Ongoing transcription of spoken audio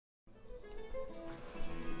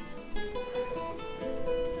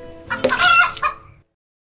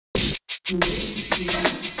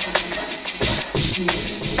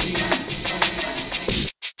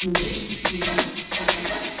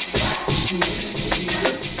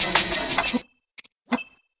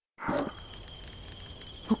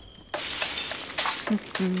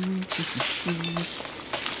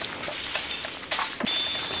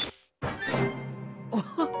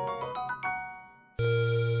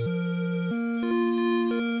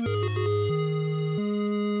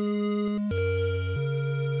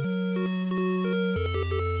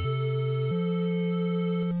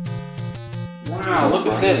Wow, look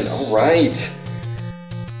at this. All right.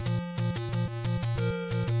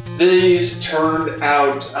 These turned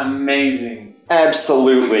out amazing.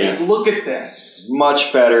 Absolutely. Look at this.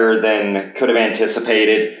 Much better than could have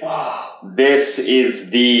anticipated. This is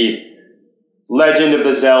the Legend of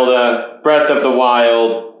the Zelda, Breath of the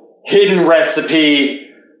Wild, hidden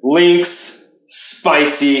recipe, Link's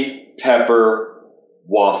spicy pepper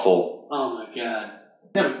waffle. Oh my god.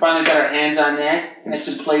 Yeah, we finally got our hands on that. Had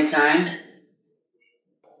some playtime.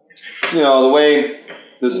 You know, the way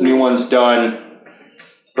this new one's done,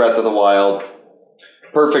 Breath of the Wild,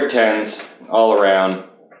 perfect 10s all around.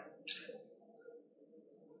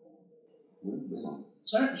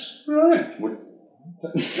 That's right.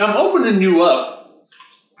 I'm opening you up.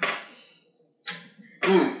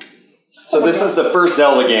 So this is the first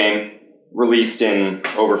Zelda game released in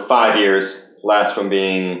over 5 years. Last one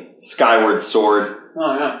being Skyward Sword.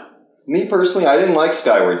 Oh yeah. Me personally, I didn't like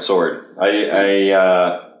Skyward Sword.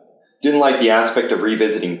 I didn't like the aspect of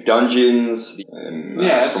revisiting dungeons. And,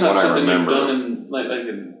 yeah, that's from not what I something you've remember. done in like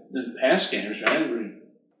in past games, right?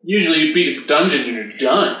 Usually you beat a dungeon and you're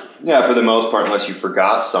done. Yeah, for the most part, unless you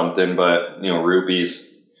forgot something, but, you know,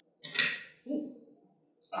 rupees.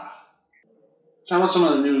 Talk about some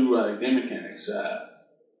of the new game mechanics.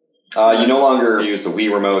 You no longer use the Wii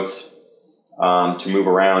remotes to move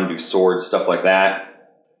around, do swords, stuff like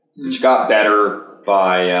that, which got better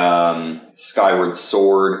by Skyward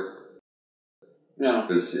Sword. Yeah. It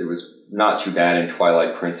was not too bad in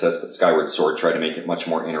Twilight Princess, but Skyward Sword tried to make it much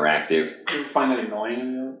more interactive. Did you find that annoying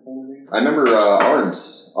in the old game? I remember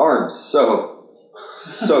Arms, so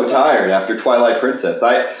tired after Twilight Princess.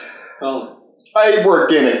 I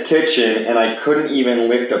worked in a kitchen and I couldn't even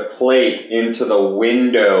lift a plate into the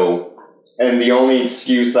window, and the only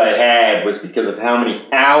excuse I had was because of how many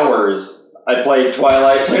hours I played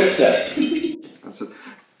Twilight Princess. I said,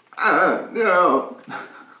 no.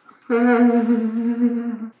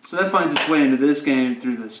 So that finds its way into this game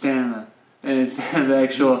through the stamina, and instead of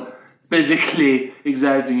actual physically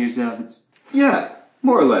exhausting yourself, it's... Yeah,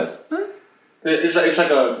 more or less. Huh? It's like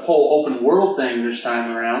a whole open world thing this time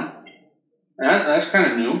around. That's kind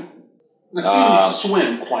of new. I've seen you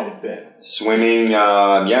swim quite a bit. Swimming,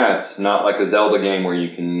 yeah, it's not like a Zelda game where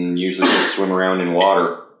you can usually just swim around in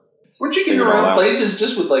water. Weren't you getting around places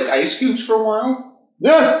just with like ice cubes for a while?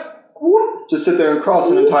 Yeah! Just sit there and cross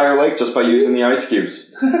an entire lake just by using the ice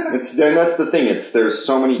cubes. And that's the thing. There's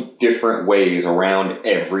so many different ways around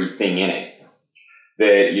everything in it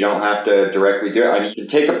that you don't have to directly do it. I mean, you can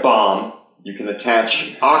take a bomb. You can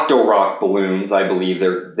attach Octo-Rock balloons, I believe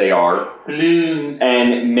they are. Balloons.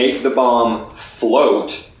 And make the bomb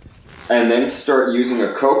float, and then start using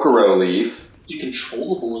a Kokoro leaf. You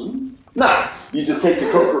control the balloon? Nah, you just take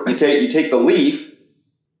the you take the leaf,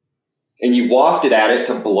 and you waft it at it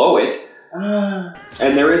to blow it.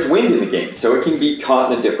 And there is wind in the game, so it can be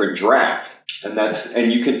caught in a different draft.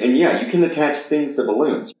 And you can attach things to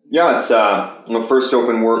balloons. Yeah, it's the first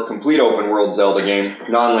complete open world Zelda game,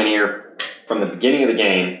 non-linear. From the beginning of the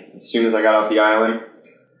game, as soon as I got off the island,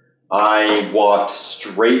 I walked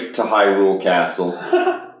straight to Hyrule Castle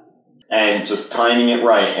and just timing it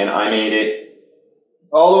right, and I made it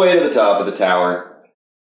all the way to the top of the tower.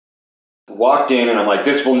 Walked in, and I'm like,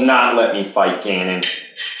 this will not let me fight Ganon.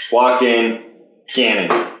 Walked in,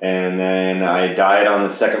 Ganon. And then I died on the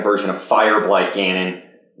second version of Fire Blight Ganon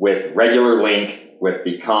with regular Link, with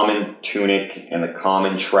the common tunic and the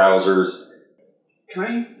common trousers.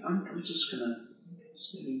 I'm just gonna...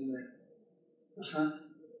 Just maybe there.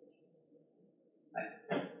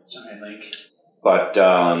 Sorry, Link. But,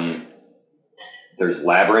 there's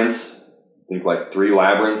labyrinths. I think like 3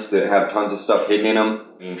 labyrinths that have tons of stuff hidden in them.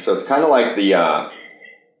 And so it's kind of like the,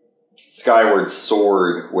 Skyward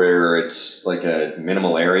Sword, where it's like a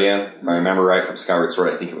minimal area. If I remember right from Skyward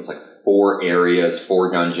Sword, I think it was like 4 areas, 4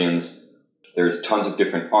 dungeons. There's tons of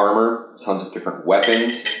different armor, tons of different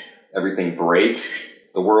weapons. Everything breaks.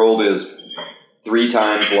 The world is 3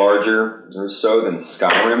 times larger or so than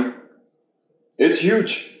Skyrim. It's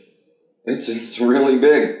huge. It's really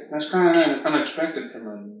big. That's kind of unexpected from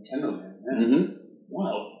a Nintendo game. Yeah. Mm-hmm.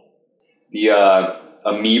 Wow. The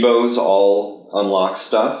amiibos all unlock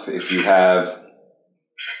stuff. If you have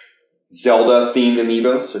Zelda themed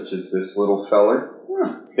amiibos, such as this little feller,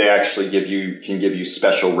 they actually can give you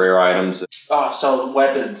special rare items. Oh, so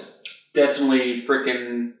weapons. Definitely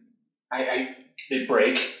freaking... they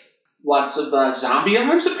break. Lots of zombie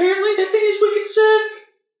arms, apparently. That thing is wicked sick.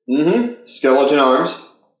 Mm-hmm. Skeleton arms.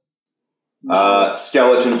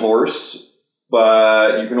 Skeleton horse.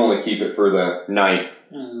 But you can only keep it for the night.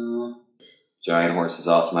 Giant horse is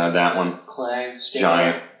awesome. I have that one.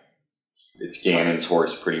 Giant. It's Ganon's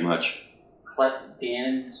horse, pretty much.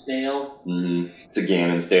 Ganonsdale? Mm-hmm. It's a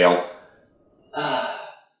Ganonsdale.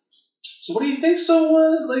 So what do you think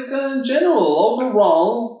in general,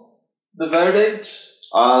 overall, the verdict?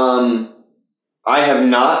 I have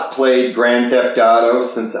not played Grand Theft Auto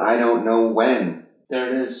since I don't know when. There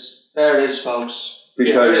it is. There it is, folks.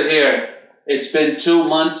 Because you heard it here. It's been 2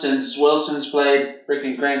 months since Wilson's played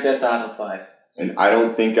freaking Grand Theft Auto 5. And I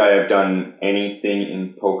don't think I have done anything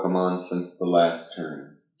in Pokemon since the last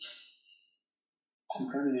turn. I'm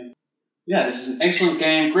proud of you. Yeah, this is an excellent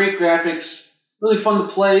game. Great graphics. Really fun to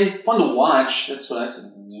play. Fun to watch. That's what I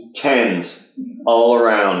think. 10s. All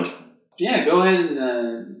around. Yeah, go ahead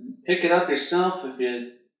and pick it up yourself if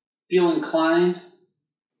you feel inclined.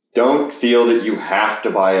 Don't feel that you have to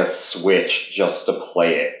buy a Switch just to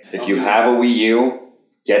play it. If you have a Wii U,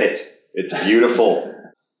 get it. It's beautiful.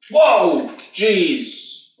 Whoa!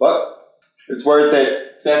 Jeez! But it's worth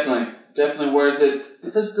it. Definitely worth it.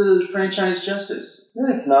 It does the franchise justice.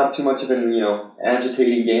 Yeah, it's not too much of an,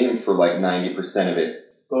 agitating game for like 90% of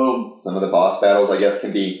it. Boom. Some of the boss battles, I guess,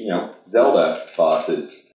 can be, Zelda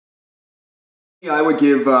bosses. Yeah, I would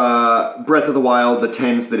give Breath of the Wild the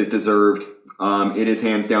 10s that it deserved. It is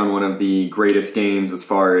hands down one of the greatest games as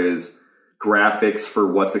far as graphics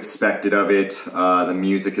for what's expected of it. The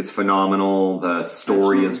music is phenomenal. The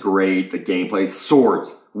story is great. The gameplay,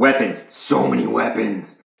 swords, weapons, so many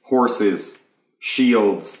weapons. Horses,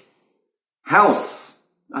 shields, house.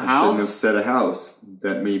 A I house? shouldn't have said a house.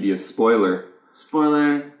 That may be a spoiler.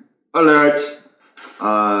 Spoiler alert.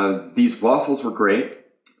 These waffles were great.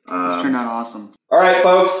 This turned out awesome. All right,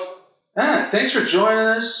 folks. Thanks for joining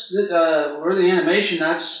us. We're the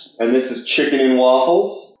Animationutz. And this is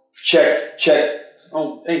ChickenN'Waffles. Check.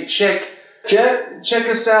 Oh, hey, check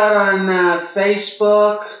us out on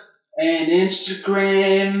Facebook and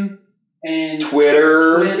Instagram and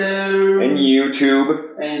Twitter and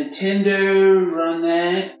YouTube and Tinder. Run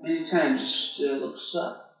that anytime. Just look us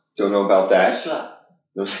up. Don't know about that.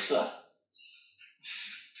 What's up?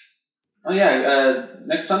 Oh yeah,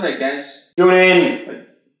 next Sunday, guys. Tune in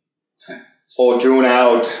or tune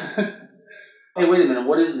out. Hey, wait a minute.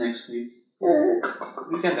 What is next week? We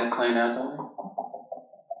got that planned out, don't we?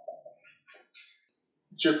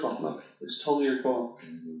 It's your call. Look, it's totally your call.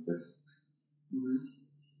 Mm-hmm.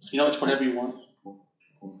 It's whatever you want.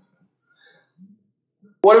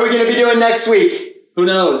 What are we going to be doing next week? Who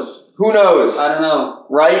knows? I don't know.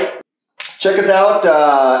 Right? Check us out,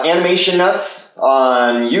 Animationutz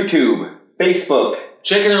on YouTube, Facebook.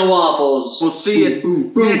 ChickenN'Waffles. We'll see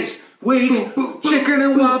you next week.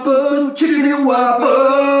 ChickenN'Waffles.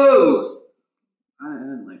 I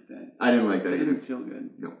didn't like that. I didn't like that It either. didn't feel good.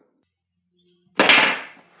 No.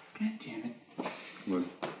 God damn it. Look.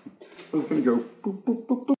 I was going to go boop, boop,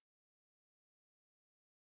 boop, boop.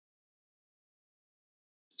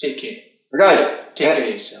 Take care. Guys. Take care of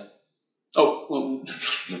yourself. Oh.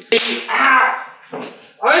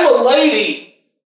 I'm a lady.